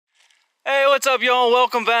Hey, what's up, y'all?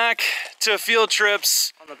 Welcome back to Field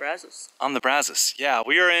Trips. On the Brazos. On the Brazos. Yeah,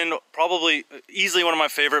 we are in probably easily one of my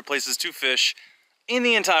favorite places to fish in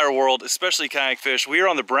the entire world, especially kayak fish. We are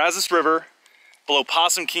on the Brazos River below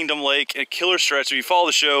Possum Kingdom Lake, a killer stretch. If you follow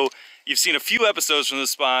the show, you've seen a few episodes from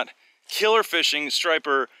this spot. Killer fishing,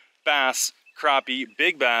 striper, bass, crappie,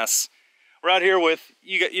 big bass. We're out here with,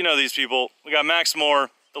 you know these people. We got Max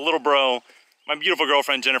Moore, the little bro, my beautiful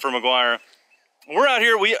girlfriend, Jennifer McGuire. We're out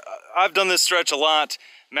here, I've done this stretch a lot.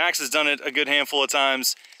 Max has done it a good handful of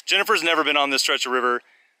times. Jennifer's never been on this stretch of river.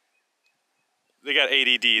 They got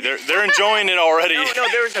ADD. They're enjoying it already. No,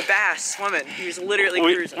 there was a bass swimming. He was literally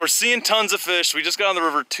cruising. We're seeing tons of fish. We just got on the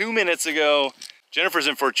river 2 minutes ago. Jennifer's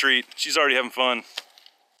in for a treat. She's already having fun.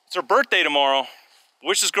 It's her birthday tomorrow.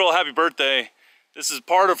 Wish this girl a happy birthday. This is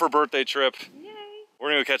part of her birthday trip. Yay. We're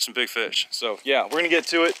gonna go catch some big fish. So yeah, we're gonna get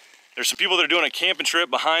to it. There's some people that are doing a camping trip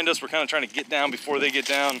behind us. We're kind of trying to get down before they get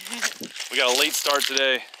down. We got a late start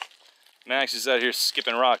today. Max is out here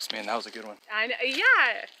skipping rocks. Man, that was a good one. I know, yeah.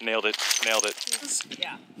 Nailed it, nailed it.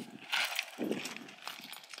 Yeah.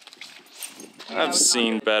 I've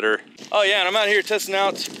seen better. Oh yeah, and I'm out here testing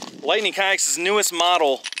out Lightning Kayak's newest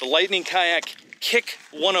model, the Lightning Kayak Kick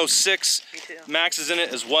 106. Me too. Max is in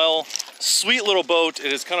it as well. Sweet little boat.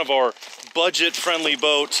 It is kind of our budget-friendly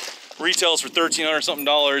boat. Retails for $1,300 something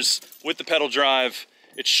with the pedal drive.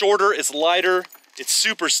 It's shorter, it's lighter, it's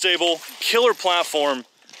super stable. Killer platform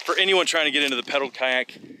for anyone trying to get into the pedal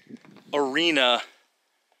kayak arena.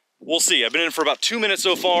 We'll see. I've been in for about 2 minutes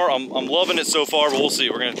so far. I'm loving it so far, but we'll see.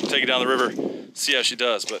 We're gonna take it down the river, see how she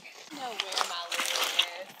does. But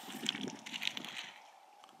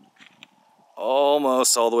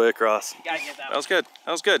almost all the way across. You gotta get that That was good.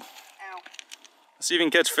 That was good. Ow. Let's see if you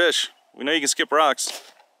can catch fish. We know you can skip rocks.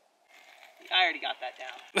 I already got that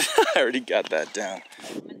down. I already got that down.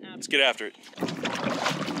 Let's get after it.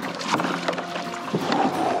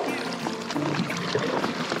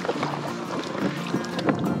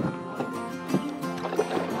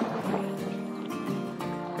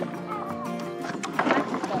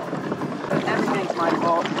 Everything's my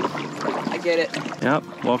fault. I get it. Yep,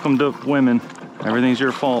 welcome to women. Everything's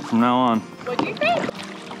your fault from now on. What'd you think?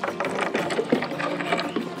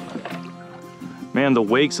 Man, the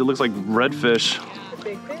wakes, it looks like redfish.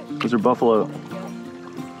 Big fish. Those are buffalo.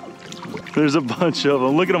 There's a bunch of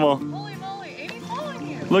them. Look at them all. Holy moly, Amy's following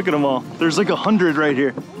you. Look at them all. There's like 100 right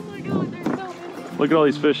here. Oh my god, there's so many. Look at all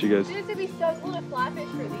these fish, you guys. This would be so cool to fly fish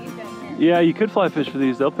for these down here. Yeah, you could fly fish for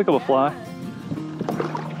these. They'll pick up a fly.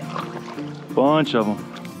 Bunch of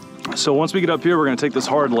them. So once we get up here, we're gonna take this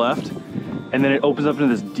hard left, and then it opens up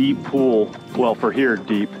into this deep pool. Well, for here,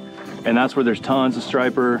 deep. And that's where there's tons of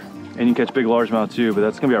striper, and you can catch big largemouth too, but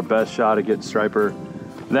that's gonna be our best shot at getting striper.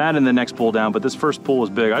 That and the next pool down, but this first pool was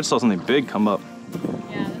big. I just saw something big come up.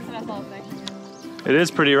 Yeah, that's what I thought was nice. It is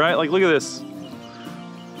pretty, right? Like, look at this.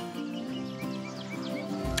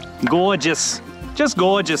 Gorgeous, just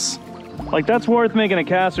gorgeous. Like, that's worth making a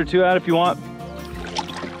cast or two out if you want.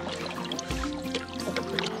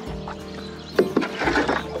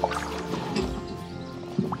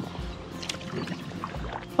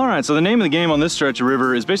 All right, so the name of the game on this stretch of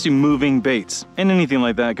river is basically moving baits, and anything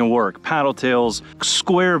like that can work. Paddle tails,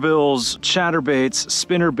 square bills, chatterbaits,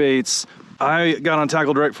 spinner baits. I got on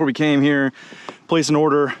Tackled right before we came here, placed an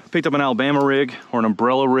order, picked up an Alabama rig or an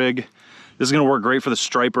umbrella rig. This is gonna work great for the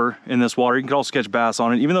striper in this water. You can also catch bass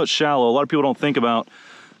on it. Even though it's shallow, a lot of people don't think about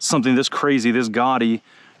something this crazy, this gaudy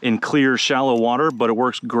in clear, shallow water, but it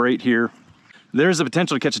works great here. There's the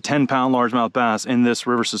potential to catch a 10-pound largemouth bass in this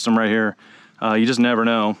river system right here. You just never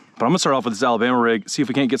know. But I'm gonna start off with this Alabama rig, see if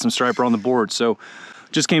we can't get some striper on the board. So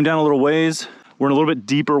just came down a little ways. We're in a little bit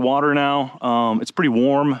deeper water now. It's pretty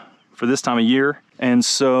warm for this time of year. And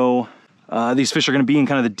so these fish are gonna be in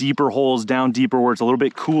kind of the deeper holes, down deeper where it's a little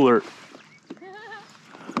bit cooler.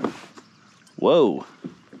 Whoa.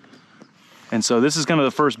 And so this is kind of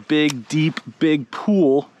the first big, deep, big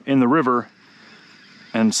pool in the river.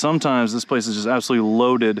 And sometimes this place is just absolutely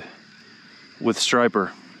loaded with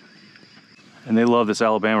striper. And they love this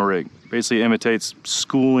Alabama rig. Basically imitates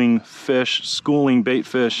schooling fish, schooling bait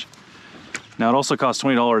fish. Now it also costs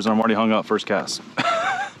 $20 and I'm already hung up first cast.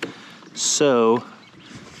 So,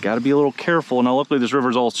 gotta be a little careful. Now luckily this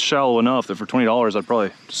river's all shallow enough that for $20 I'd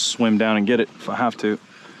probably swim down and get it if I have to.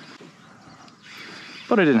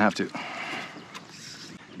 But I didn't have to.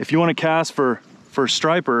 If you wanna cast for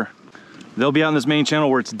striper, they'll be out in this main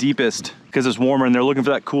channel where it's deepest because it's warmer and they're looking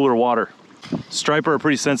for that cooler water. Striper are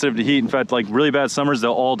pretty sensitive to heat. In fact, like really bad summers,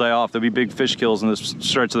 they'll all die off. There'll be big fish kills in this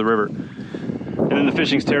stretch of the river. And then the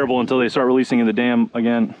fishing's terrible until they start releasing in the dam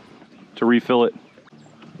again to refill it.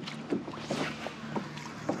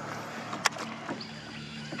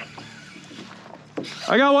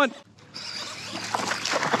 I got one.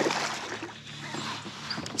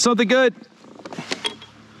 Something good.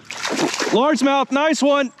 Largemouth, nice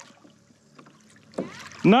one.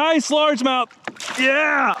 Nice largemouth.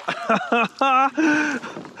 Yeah.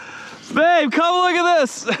 Babe, come look at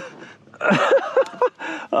this.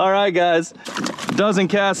 All right, guys. Dozen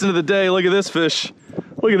casts into the day. Look at this fish.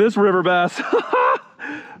 Look at this river bass.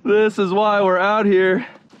 This is why we're out here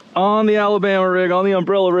on the Alabama rig, on the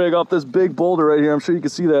umbrella rig off this big boulder right here. I'm sure you can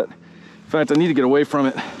see that. In fact, I need to get away from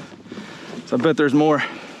it. So I bet there's more.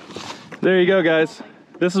 There you go, guys.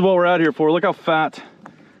 This is what we're out here for. Look how fat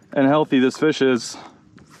and healthy this fish is.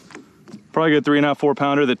 Probably a good 3.5, 4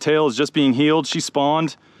 pounder. The tail is just being healed. She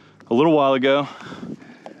spawned a little while ago.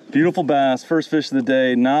 Beautiful bass, first fish of the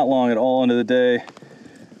day, not long at all into the day.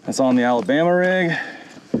 That's on the Alabama rig.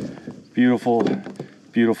 Beautiful,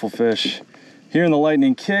 beautiful fish. Here in the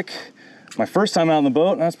Lightning Kick, my first time out on the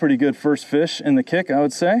boat. That's pretty good first fish in the kick, I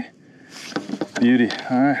would say. Beauty.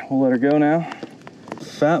 All right, we'll let her go now.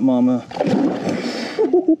 Fat mama.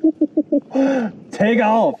 Take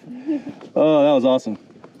off. Oh, that was awesome.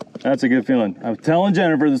 That's a good feeling. I was telling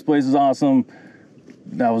Jennifer this place is awesome.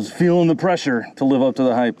 I was feeling the pressure to live up to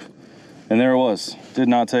the hype. And there it was. Did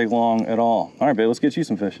not take long at all. All right, babe, let's get you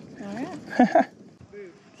some fish. All right.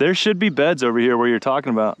 There should be beds over here where you're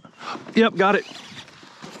talking about. Yep, got it.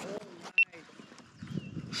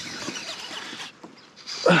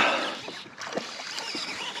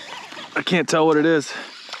 I can't tell what it is.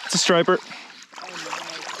 It's a striper.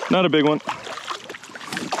 Not a big one.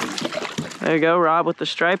 There you go, Rob, with the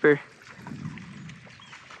striper.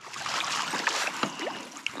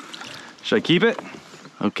 Should I keep it?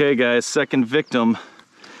 Okay, guys, second victim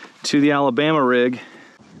to the Alabama rig.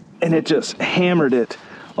 And it just hammered it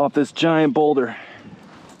off this giant boulder.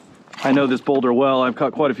 I know this boulder well. I've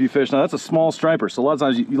caught quite a few fish. Now, that's a small striper. So a lot of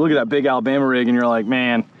times you look at that big Alabama rig and you're like,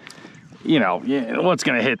 man, you know, yeah, what's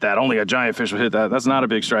gonna hit that? Only a giant fish would hit that. That's not a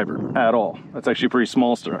big striper at all. That's actually a pretty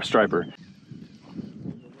small striper.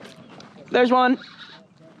 There's one.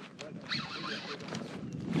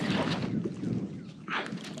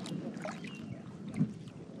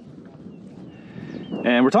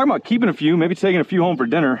 And we're talking about keeping a few, maybe taking a few home for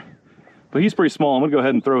dinner, but he's pretty small. I'm gonna go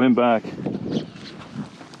ahead and throw him back.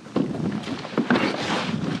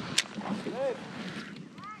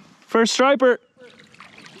 First striper.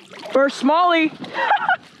 First smallie.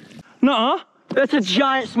 Nuh-uh. That's a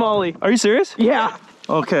giant smallie. Are you serious? Yeah.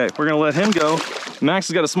 Okay, we're gonna let him go. Max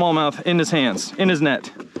has got a smallmouth in his hands, in his net.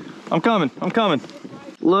 I'm coming, I'm coming.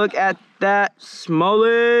 Look at that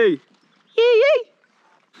smallie. Yee yee.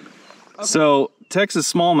 Okay. So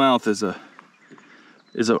Texas smallmouth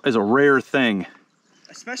is a rare thing.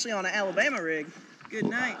 Especially on an Alabama rig. Good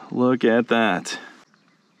night. Look at that.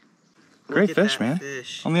 Great fish, man.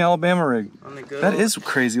 Fish. On the Alabama rig. On the go. That is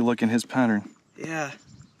crazy looking, his pattern. Yeah.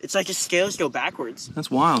 It's like his scales go backwards. That's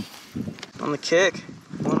wild. On the kick.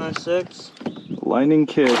 106. Lightning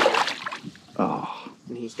kick. Oh.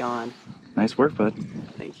 And he's gone. Nice work, bud.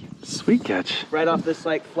 Thank you. Sweet catch. Right off this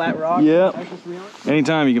like flat rock. Yep.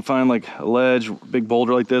 Anytime you can find like a ledge, big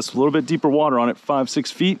boulder like this, a little bit deeper water on it,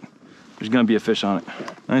 5-6 feet, there's gonna be a fish on it.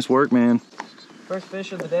 Nice work, man. First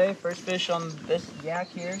fish of the day. First fish on this yak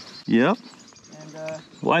here. Yep. And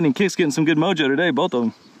Lightning kick's getting some good mojo today, both of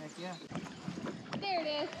them. heck yeah. There it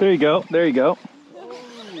is. There you go. There you go.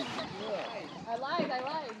 I lied.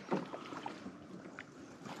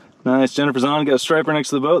 Nice. Jennifer's on. Got a striper next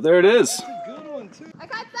to the boat. There it is. I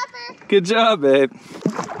caught supper. Good job, babe.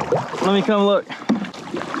 Let me come look.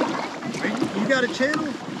 You got a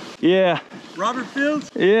channel? Yeah. Robert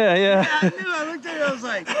Fields? Yeah, yeah. I knew. I looked at it. I was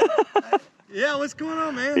like, yeah, what's going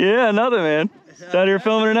on, man? Yeah, nothing, man. Just out here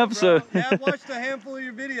filming an episode. Yeah, I've watched a handful of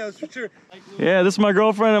your videos for sure. Yeah, this is my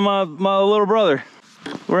girlfriend and my little brother.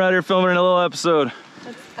 We're out here filming a little episode.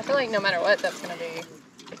 I feel like no matter what, that's gonna be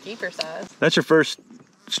a keeper size. That's your first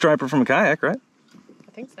striper from a kayak, right?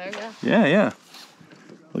 I think so. Yeah. Yeah, yeah.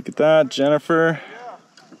 Look at that, Jennifer.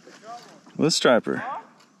 With striper.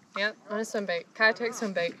 Yep. On a swim bait. Kayak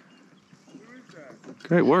swim bait.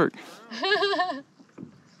 Great work.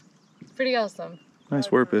 Pretty awesome.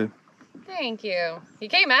 Nice work, babe. Thank you. He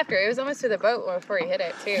came after it. It was almost to the boat before he hit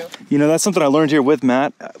it too. You know, that's something I learned here with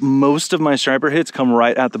Matt. Most of my striper hits come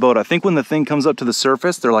right at the boat. I think when the thing comes up to the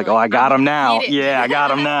surface, they're like, oh, I got him now. Yeah, I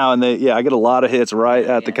got him now. And I get a lot of hits right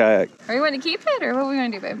at the kayak. Are you going to keep it or what are we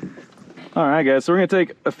going to do, babe? All right, guys, so we're gonna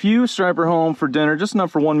take a few striper home for dinner, just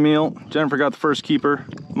enough for one meal. Jennifer got the first keeper.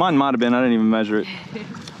 Mine might have been, I didn't even measure it.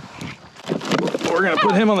 We're gonna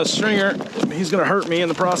put him on the stringer. He's gonna hurt me in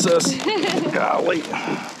the process. Golly.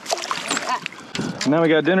 Now we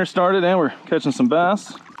got dinner started and we're catching some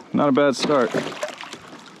bass. Not a bad start.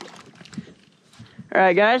 All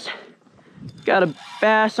right, guys. Got a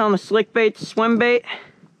bass on the slick bait, swim bait.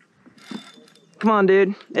 Come on,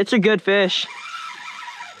 dude. It's a good fish.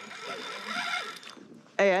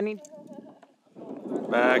 Hey, I need...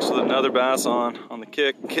 Max with another bass on the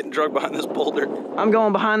kick, getting drugged behind this boulder. I'm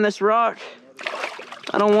going behind this rock.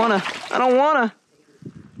 I don't wanna.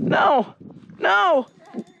 No, no.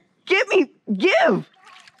 Give me, give.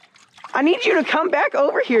 I need you to come back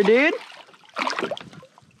over here, dude.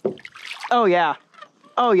 Oh yeah,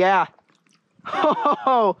 oh yeah.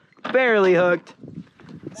 Oh, barely hooked.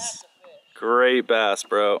 Great bass,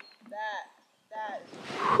 bro.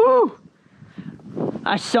 Whew.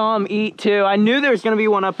 I saw him eat too. I knew there was gonna be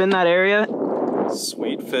one up in that area.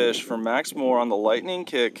 Sweet fish from Max Moore on the lightning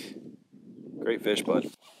kick. Great fish, bud.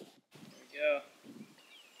 There we go.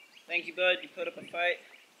 Thank you, bud. You put up a fight.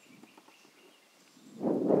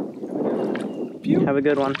 Have a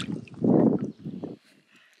good one.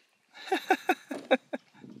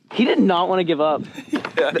 He did not want to give up.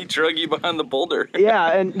 Yeah, he drug you behind the boulder.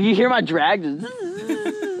 Yeah, and you hear my drag.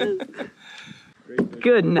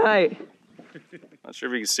 Good night. Not sure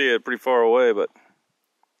if you can see it pretty far away, but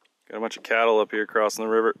got a bunch of cattle up here crossing the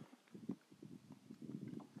river.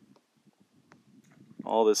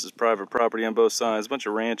 All this is private property on both sides, a bunch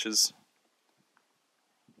of ranches.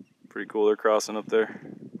 Pretty cool, they're crossing up there.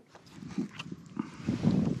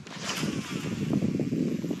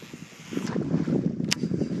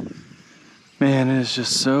 Man, it is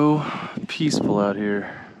just so peaceful out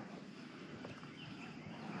here.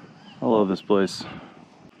 I love this place.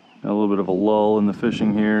 Got a little bit of a lull in the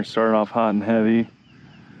fishing here. Started off hot and heavy,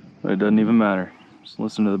 but it doesn't even matter. Just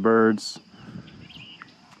listen to the birds.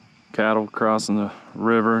 Cattle crossing the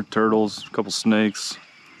river, turtles, a couple snakes.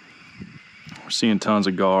 We're seeing tons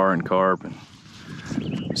of gar and carp, and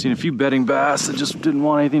we've seen a few bedding bass that just didn't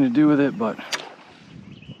want anything to do with it, but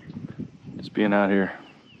just being out here.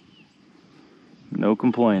 No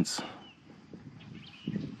complaints.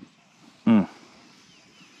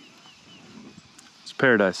 It's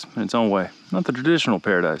paradise in its own way. Not the traditional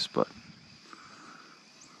paradise, but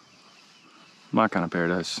my kind of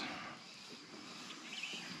paradise.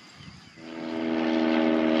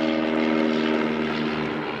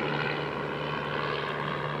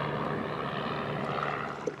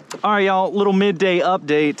 All right, y'all, little midday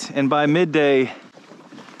update. And by midday,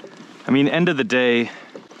 I mean end of the day.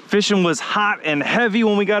 Fishing was hot and heavy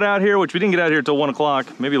when we got out here, which we didn't get out here till 1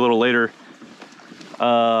 o'clock, maybe a little later.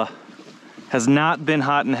 Has not been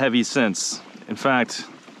hot and heavy since. In fact,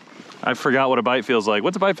 I forgot what a bite feels like.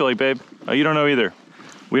 What's a bite feel like, babe? Oh, you don't know either.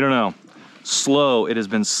 We don't know. Slow, it has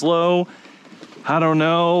been slow. I don't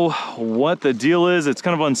know what the deal is. It's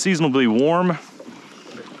kind of unseasonably warm,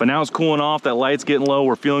 but now it's cooling off. That light's getting low,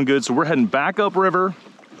 we're feeling good. So we're heading back up river.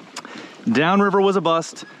 Downriver was a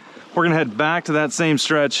bust. We're gonna head back to that same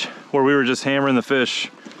stretch where we were just hammering the fish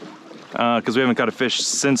because we haven't caught a fish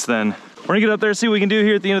since then. We're gonna get up there, see what we can do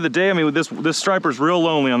here at the end of the day. I mean, this striper's real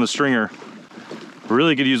lonely on the stringer. We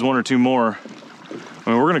really could use 1 or 2 more. I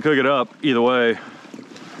mean, we're gonna cook it up either way,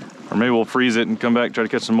 or maybe we'll freeze it and come back and try to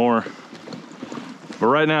catch some more. But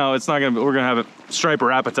right now, it's not gonna. We're gonna have a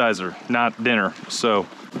striper appetizer, not dinner. So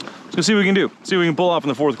let's go see what we can do. See what we can pull off in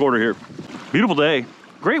the 4th quarter here. Beautiful day,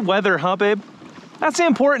 great weather, huh, babe? That's the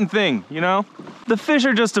important thing, you know? The fish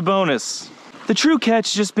are just a bonus. The true catch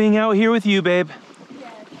is just being out here with you, babe.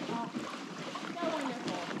 Yes, so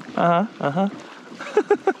wonderful. Uh-huh.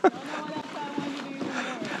 Don't know what else I want you to do more.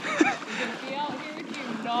 I'm gonna be out here with you,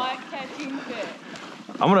 not catching fish.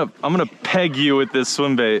 I'm gonna peg you with this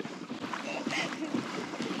swim bait.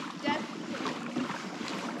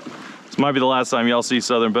 This might be the last time y'all see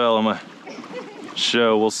Southern Belle on my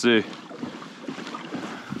show, we'll see.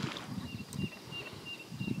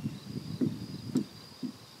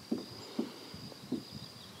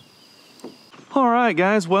 All right,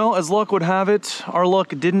 guys, well, as luck would have it, our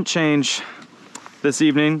luck didn't change this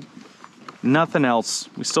evening. Nothing else.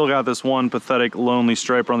 We still got this one pathetic, lonely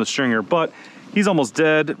striper on the stringer, but he's almost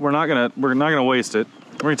dead. We're not gonna waste it.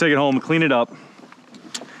 We're gonna take it home, clean it up,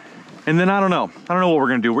 and then I don't know what we're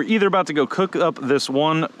gonna do. We're either about to go cook up this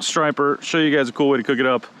one striper, show you guys a cool way to cook it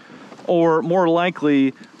up, or more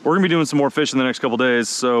likely, we're gonna be doing some more fish in the next couple days,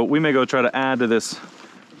 so we may go try to add to this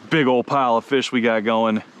big old pile of fish we got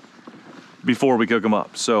going before we cook them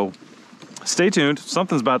up. So stay tuned,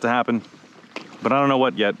 something's about to happen, but I don't know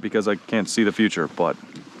what yet because I can't see the future, but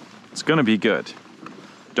it's gonna be good.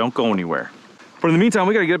 Don't go anywhere. But in the meantime,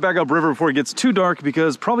 we gotta get back up river before it gets too dark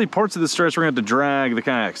because probably parts of the stretch we're gonna have to drag the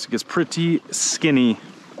kayaks. It gets pretty skinny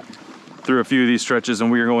through a few of these stretches and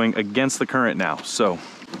we are going against the current now. So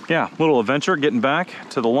yeah, little adventure getting back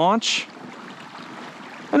to the launch.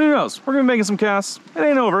 And who knows, we're gonna be making some casts. It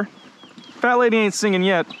ain't over. Fat lady ain't singing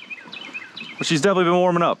yet, but she's definitely been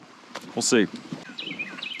warming up. We'll see.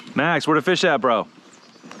 Max, where the fish at, bro?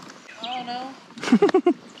 I don't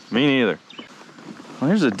know. Me neither. Well,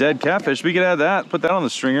 here's a dead catfish. We could add that, put that on the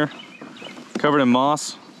stringer. Covered in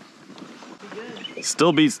moss.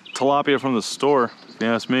 Still beats tilapia from the store, if you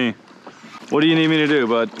ask me. What do you need me to do,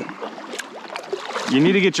 bud? You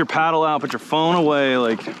need to get your paddle out, put your phone away,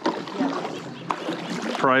 like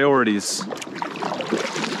priorities.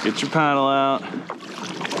 Get your paddle out.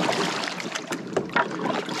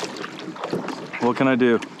 What can I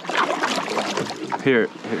do? Here.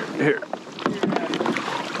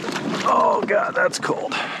 Oh God, that's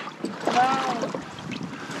cold.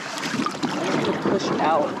 Push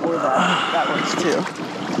out or that works too.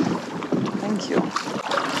 Thank you.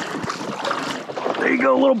 There you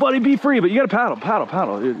go, little buddy, be free, but you gotta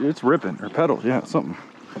paddle. It's ripping, or pedal, yeah, something.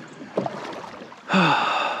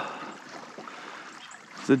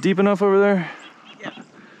 Is it deep enough over there? Yeah.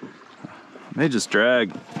 May just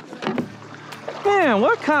drag. Man,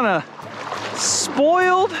 what kind of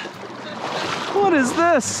spoiled? What is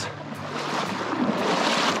this?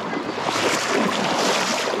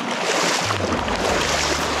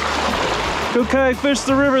 Go kayak fish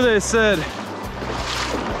the river, they said.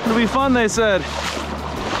 It'll be fun, they said.